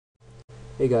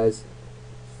Hey guys,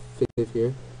 Fictive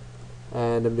here,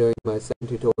 and I'm doing my second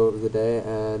tutorial of the day,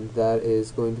 and that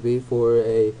is going to be for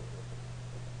a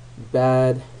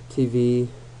bad TV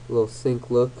little sync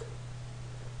look,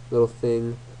 little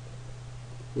thing,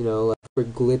 like for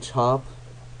glitch hop.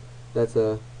 That's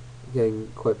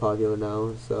getting quite popular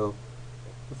now, so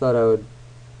I thought I would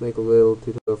make a little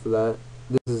tutorial for that.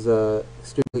 This is a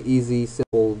extremely easy,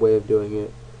 simple way of doing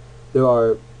it. There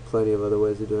are plenty of other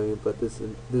ways of doing it, but this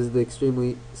is the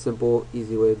extremely simple,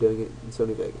 easy way of doing it in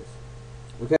Sony Vegas.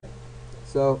 Okay,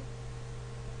 so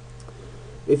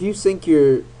if you sync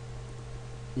your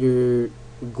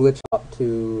glitch hop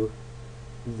to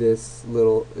this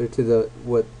little, or to the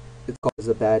what it's called as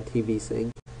a bad TV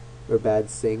sync or bad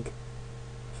sync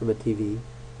from a TV,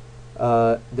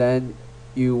 then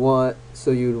you'd want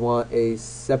a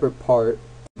separate part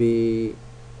to be,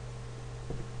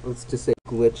 let's just say,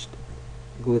 glitched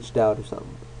out or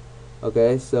something.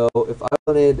 Okay, so if I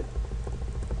wanted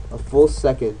a full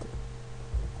second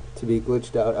to be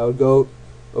glitched out, I would go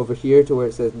over here to where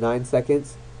it says 9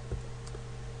 seconds,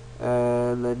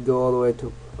 and then go all the way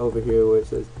to over here where it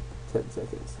says 10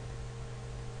 seconds,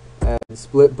 and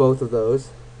split both of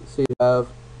those, so you have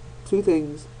two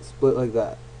things split like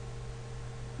that.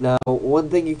 Now, one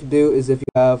thing you can do is if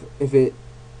you have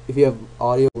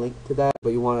audio linked to that, but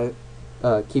you want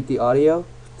to keep the audio,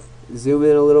 zoom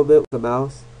in a little bit with the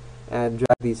mouse and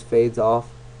drag these fades off,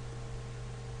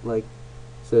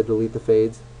 so delete the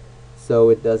fades so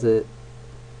it doesn't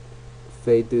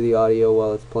fade through the audio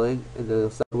while it's playing, and then it'll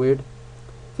sound weird.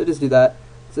 So just do that.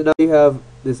 So now you have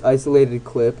this isolated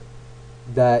clip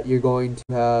that you're going to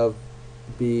have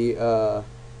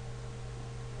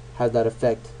have that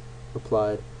effect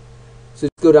applied. So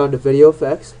just go down to video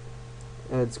effects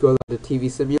and scroll down to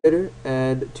TV simulator,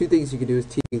 and two things you can do is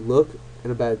TV look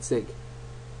and a bad sync.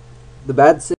 The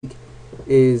bad sync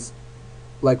is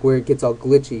like where it gets all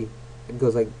glitchy and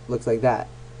looks like that.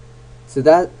 So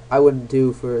that I wouldn't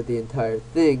do for the entire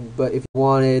thing, but if you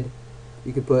wanted,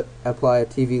 you could apply a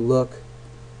TV look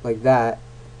like that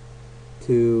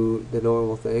to the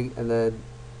normal thing, and then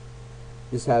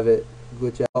just have it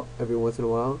glitch out every once in a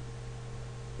while,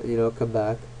 and come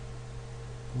back.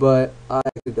 But I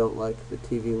actually don't like the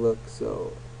TV look,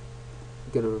 so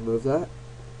I'm gonna remove that.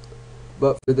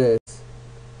 But for this,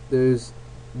 there's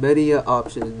many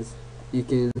options you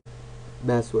can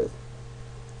mess with,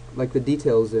 like the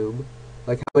detail zoom,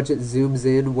 like how much it zooms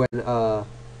in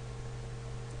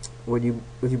when you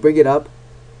bring it up.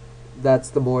 That's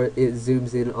the more it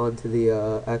zooms in onto the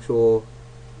actual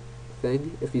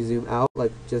thing. If you zoom out,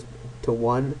 like just to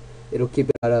 1, it'll keep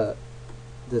it at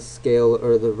the scale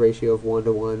or the ratio of 1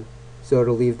 to 1, so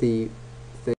it'll leave the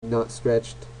thing not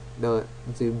stretched, not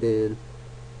zoomed in,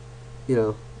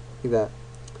 like that.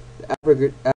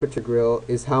 The aperture grill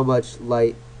is how much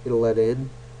light it'll let in,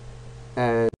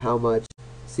 and how much.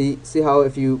 See how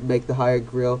if you make the higher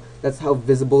grill, that's how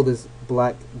visible this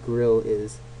black grill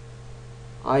is.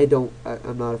 I'm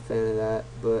not a fan of that,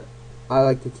 but I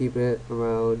like to keep it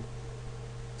around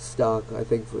stock, I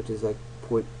think, which is like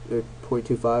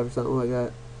 0.25 or something like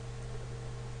that.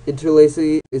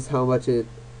 Interlacing is how much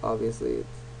how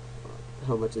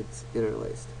much it's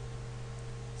interlaced.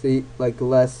 See, like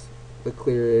the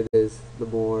clearer it is, the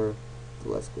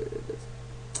less clear it is.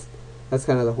 That's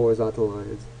kind of the horizontal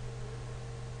lines.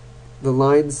 The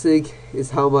line sync is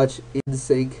how much in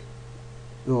sync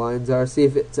the lines are. See,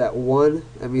 if it's at 1,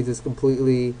 that means it's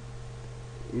completely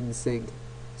in sync.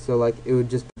 So like it would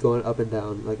just be going up and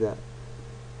down like that.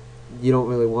 You don't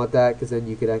really want that, because then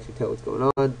you could actually tell what's going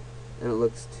on, and it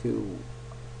looks too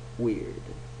weird.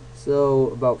 So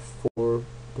about 4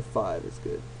 to 5 is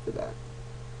good for that,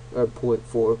 or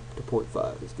 0.4 to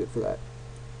 0.5 is good for that.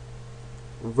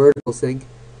 Vertical sync,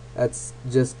 that's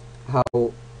just how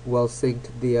well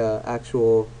synced the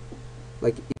actual,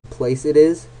 like, in place it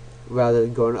is, rather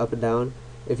than going up and down.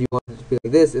 If you want it to be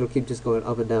like this, it'll keep just going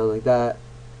up and down like that,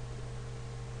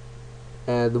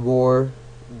 and the more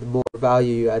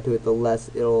value you add to it, the less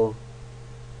it'll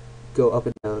go up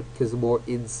and down, because the more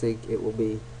in sync it will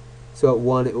be. So at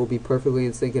 1, it will be perfectly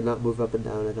in sync and not move up and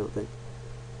down, I don't think.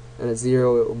 And at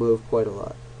 0, it will move quite a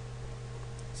lot.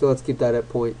 So let's keep that at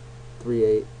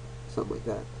 0.38, something like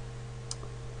that.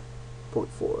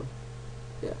 0.4.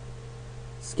 Yeah.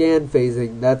 Scan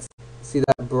phasing, see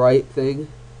that bright thing?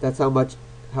 That's how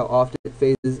often it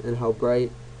phases and how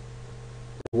bright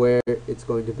and where it's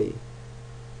going to be.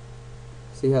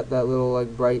 See how that little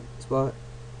bright spot?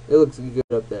 It looks good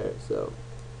up there. So,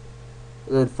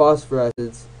 and then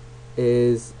phosphorescence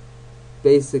is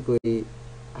basically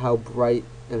how bright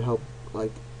and how, I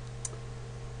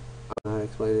don't know how to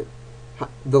explain it,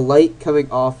 the light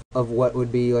coming off of what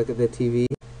would be like the TV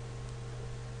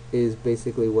is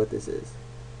basically what this is.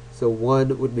 So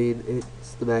 1 would mean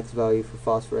it's the max value for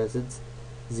phosphorescence.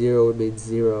 0 would mean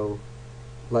 0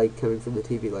 light coming from the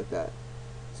TV like that.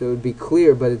 So it would be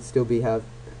clear, but it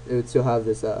would still have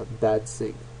this bad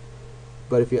sync.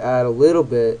 But if you add a little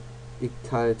bit, you can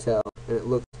kind of tell, and it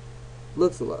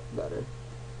looks a lot better.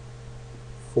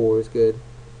 4 is good.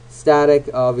 Static,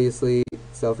 obviously,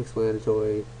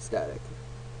 self-explanatory. Static.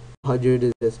 100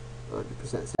 is just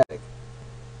 100% static.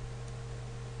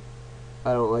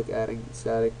 I don't like adding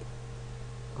static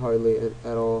hardly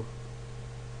at all,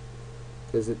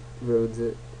 because it ruins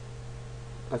it,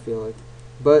 I feel like.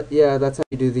 But yeah, that's how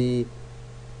you do the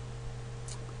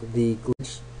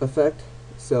glitch effect.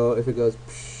 So if it goes,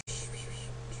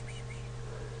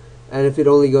 and if it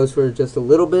only goes for just a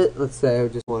little bit, let's say I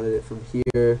just wanted it from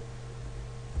here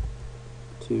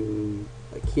to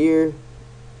like here,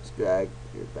 just drag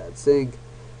your bad sync.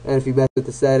 And if you mess with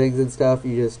the settings and stuff,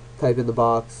 you just type in the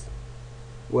box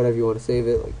whatever you want to save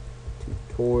it, like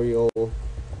tutorial,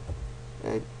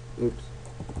 and oops,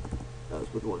 that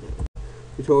was with one hand.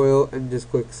 Tutorial, and just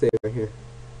click save right here.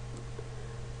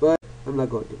 But I'm not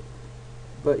going to.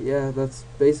 But yeah, that's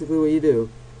basically what you do.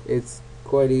 It's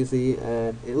quite easy,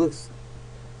 and it looks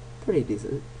pretty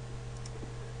decent.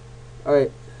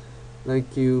 Alright,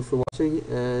 thank you for watching,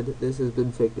 and this has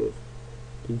been Fictive.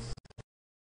 Peace.